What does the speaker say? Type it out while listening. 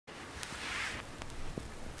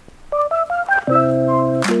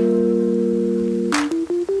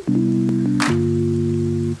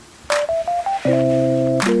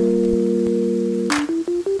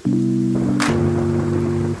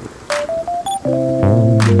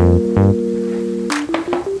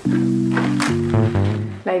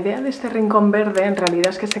idea de este rincón verde en realidad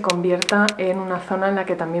es que se convierta en una zona en la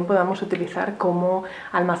que también podamos utilizar como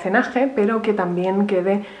almacenaje, pero que también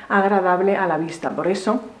quede agradable a la vista. Por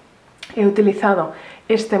eso he utilizado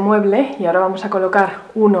este mueble y ahora vamos a colocar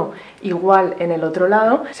uno igual en el otro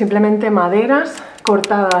lado, simplemente maderas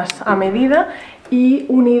cortadas a medida y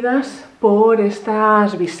unidas por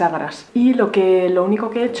estas bisagras, y lo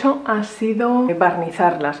único que he hecho ha sido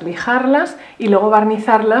barnizarlas, lijarlas y luego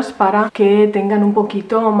barnizarlas para que tengan un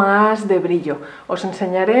poquito más de brillo. Os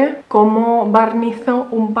enseñaré cómo barnizo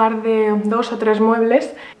un par de 2 o 3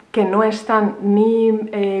 muebles que no están ni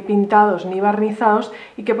pintados ni barnizados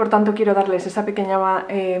y que por tanto quiero darles esa pequeña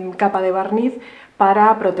capa de barniz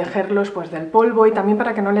para protegerlos pues del polvo y también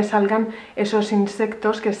para que no les salgan esos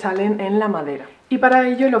insectos que salen en la madera. Y para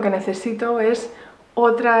ello lo que necesito es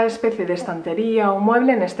otra especie de estantería o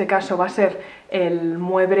mueble, en este caso va a ser el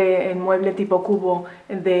mueble tipo cubo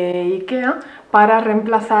de IKEA, para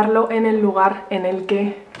reemplazarlo en el lugar en el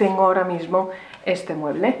que tengo ahora mismo este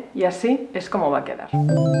mueble, y así es como va a quedar.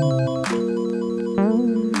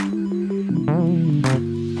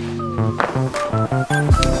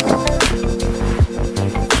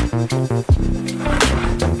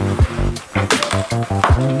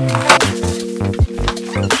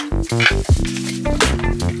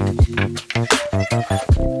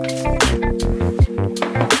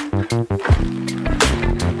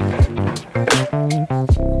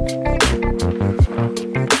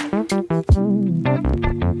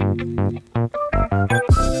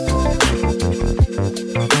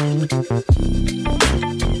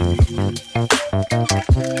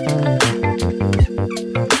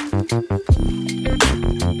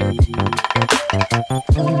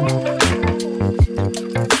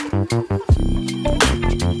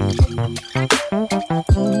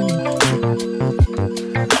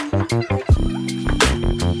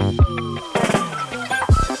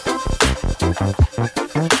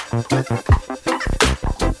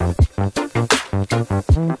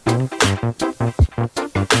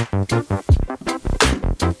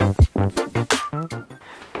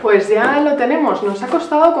 Pues ya lo tenemos, nos ha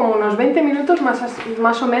costado como unos 20 minutos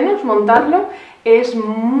más o menos montarlo. Es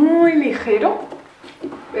muy ligero,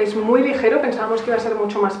 pensábamos que iba a ser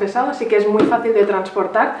mucho más pesado, así que es muy fácil de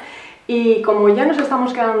transportar. Y como ya nos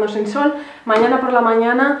estamos quedando sin sol, mañana por la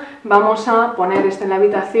mañana vamos a poner este en la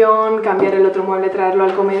habitación, cambiar el otro mueble, traerlo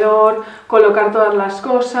al comedor, colocar todas las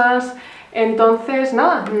cosas. Entonces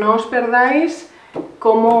nada, no os perdáis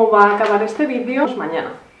cómo va a acabar este vídeo mañana.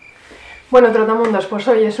 Bueno, Trotamundos, pues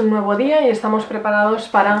hoy es un nuevo día y estamos preparados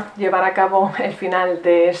para llevar a cabo el final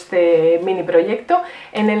de este mini proyecto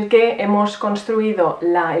en el que hemos construido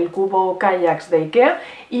el cubo kayaks de IKEA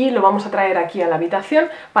y lo vamos a traer aquí a la habitación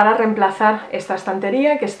para reemplazar esta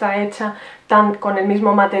estantería que está hecha con el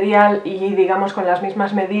mismo material y digamos con las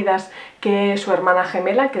mismas medidas que su hermana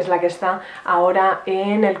gemela, que es la que está ahora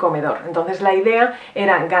en el comedor. Entonces la idea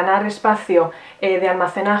era ganar espacio de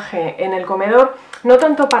almacenaje en el comedor, no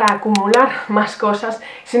tanto para acumular más cosas,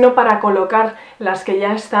 sino para colocar las que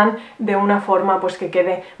ya están de una forma pues que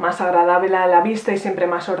quede más agradable a la vista y siempre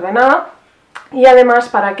más ordenada. Y además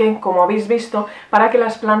para que, como habéis visto, para que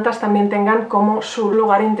las plantas también tengan como su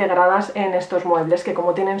lugar integradas en estos muebles, que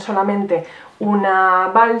como tienen solamente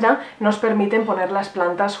una balda, nos permiten poner las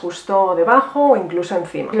plantas justo debajo o incluso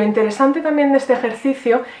encima. Lo interesante también de este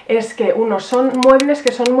ejercicio es que son muebles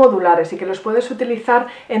que son modulares y que los puedes utilizar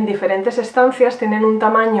en diferentes estancias, tienen un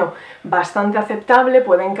tamaño bastante aceptable,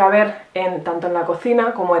 pueden caber tanto en la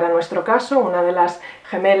cocina, como era nuestro caso, una de las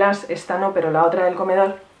gemelas, esta no, pero la otra del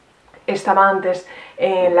comedor, estaba antes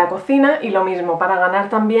en la cocina, y lo mismo, para ganar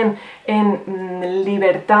también en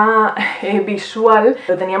libertad visual,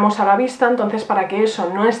 lo teníamos a la vista. Entonces para que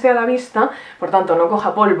eso no esté a la vista, por tanto no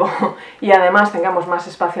coja polvo y además tengamos más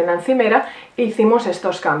espacio en la encimera, hicimos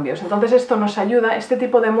estos cambios. Entonces esto nos ayuda, este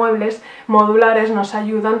tipo de muebles modulares nos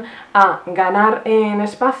ayudan a ganar en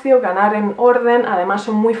espacio, ganar en orden, además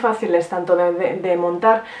son muy fáciles tanto de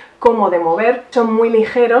montar como de mover, son muy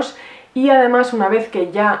ligeros. Y además, una vez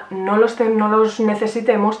que ya no los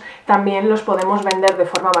necesitemos, también los podemos vender de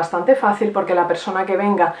forma bastante fácil, porque la persona que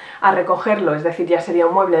venga a recogerlo, es decir, ya sería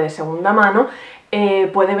un mueble de segunda mano,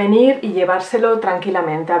 puede venir y llevárselo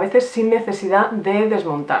tranquilamente, a veces sin necesidad de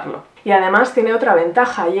desmontarlo. Y además tiene otra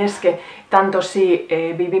ventaja, y es que tanto si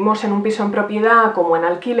vivimos en un piso en propiedad como en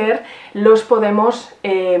alquiler, los podemos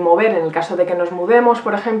mover en el caso de que nos mudemos,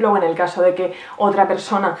 por ejemplo, o en el caso de que otra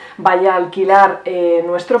persona vaya a alquilar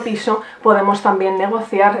nuestro piso, podemos también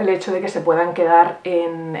negociar el hecho de que se puedan quedar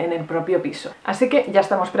en el propio piso. Así que ya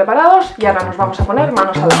estamos preparados y ahora nos vamos a poner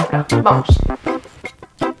manos a la obra. ¡Vamos!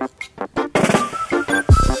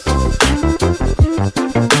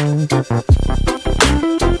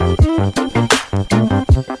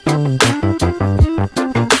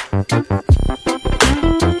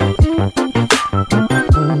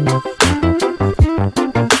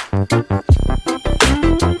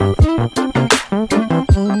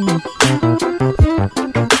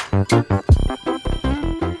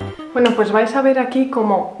 Pues vais a ver aquí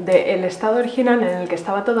como del estado original en el que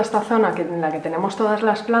estaba toda esta zona, en la que tenemos todas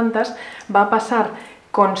las plantas, va a pasar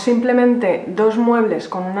con simplemente 2 muebles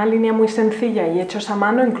con una línea muy sencilla y hechos a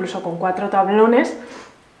mano, incluso con 4 tablones,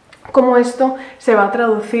 como esto se va a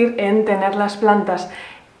traducir en tener las plantas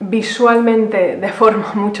visualmente de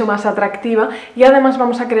forma mucho más atractiva, y además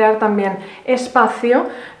vamos a crear también espacio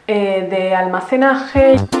de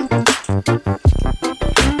almacenaje.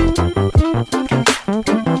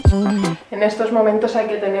 En estos momentos hay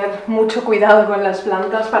que tener mucho cuidado con las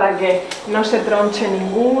plantas para que no se tronche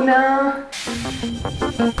ninguna.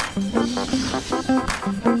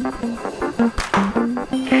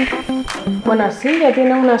 Bueno, así ya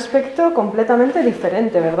tiene un aspecto completamente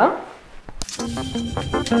diferente, ¿verdad?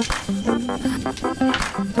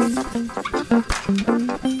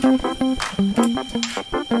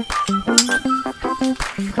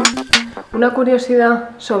 Una curiosidad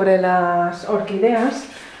sobre las orquídeas,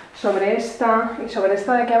 sobre esta y sobre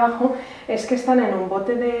esta de aquí abajo, es que están en un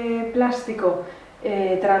bote de plástico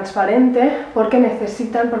transparente porque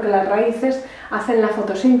las raíces hacen la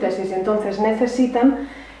fotosíntesis y entonces necesitan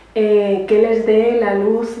que les dé la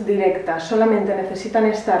luz directa. Solamente necesitan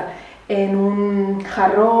estar en un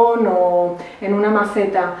jarrón o en una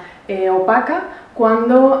maceta opaca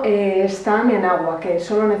cuando están en agua, que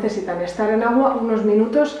solo necesitan estar en agua unos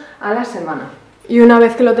minutos a la semana. Y una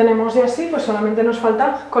vez que lo tenemos ya así, pues solamente nos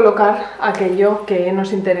falta colocar aquello que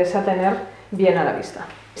nos interesa tener bien a la vista.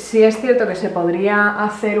 Sí es cierto que se podría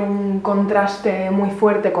hacer un contraste muy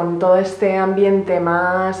fuerte con todo este ambiente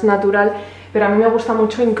más natural, pero a mí me gusta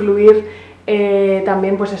mucho incluir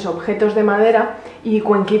también pues eso, objetos de madera y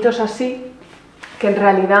cuenquitos así, que en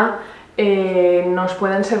realidad nos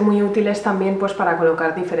pueden ser muy útiles también pues para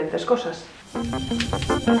colocar diferentes cosas.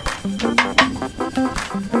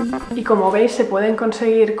 Y como veis, se pueden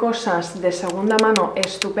conseguir cosas de segunda mano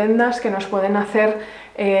estupendas que nos pueden hacer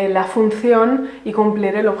la función y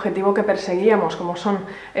cumplir el objetivo que perseguíamos, como son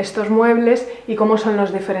estos muebles y como son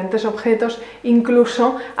los diferentes objetos,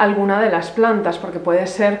 incluso alguna de las plantas, porque puede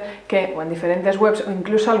ser que o en diferentes webs o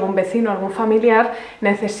incluso algún vecino, algún familiar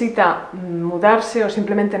necesita mudarse o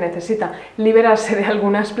simplemente necesita liberarse de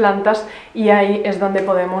algunas plantas, y ahí es donde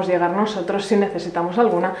podemos llegar nosotros si necesitamos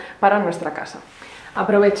alguna para nuestra casa.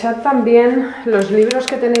 Aprovechad también los libros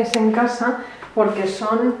que tenéis en casa porque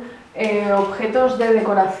son objetos de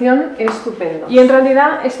decoración estupendos. Y en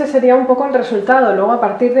realidad este sería un poco el resultado. Luego a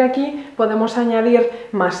partir de aquí podemos añadir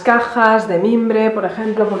más cajas de mimbre, por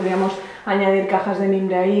ejemplo, podríamos añadir cajas de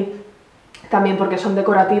mimbre ahí también porque son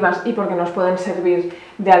decorativas y porque nos pueden servir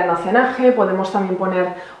de almacenaje. Podemos también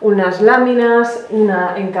poner unas láminas,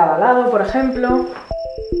 una en cada lado, por ejemplo.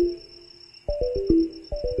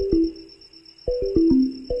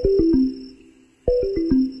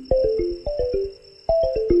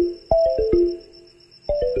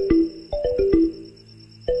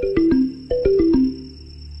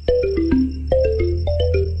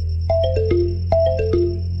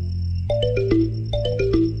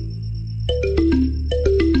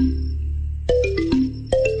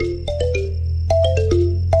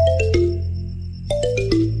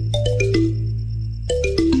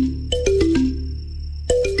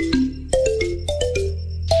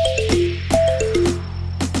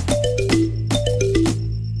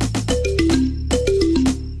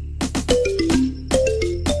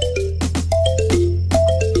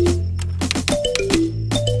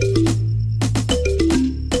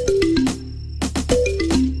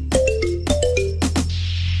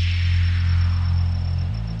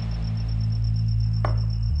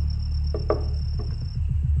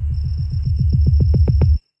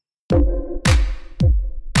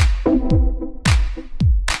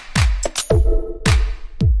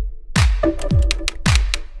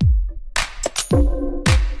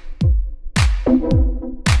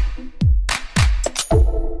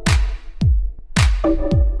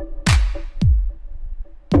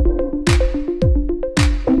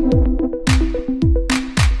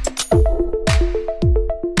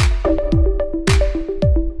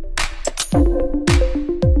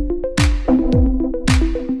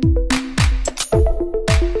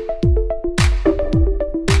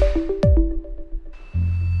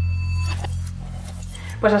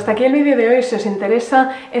 Pues hasta aquí el vídeo de hoy. Si os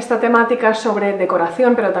interesa esta temática sobre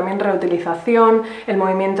decoración, pero también reutilización, el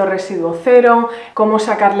movimiento residuo cero, cómo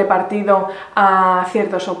sacarle partido a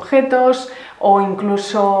ciertos objetos o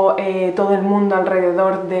incluso todo el mundo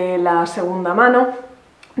alrededor de la segunda mano,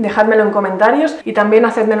 dejádmelo en comentarios y también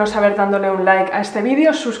hacedmelo saber dándole un like a este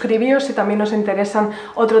vídeo, suscribíos si también os interesan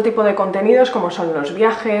otro tipo de contenidos como son los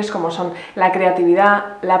viajes, como son la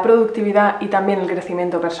creatividad, la productividad y también el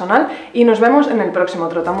crecimiento personal, y nos vemos en el próximo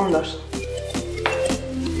Trotamundos.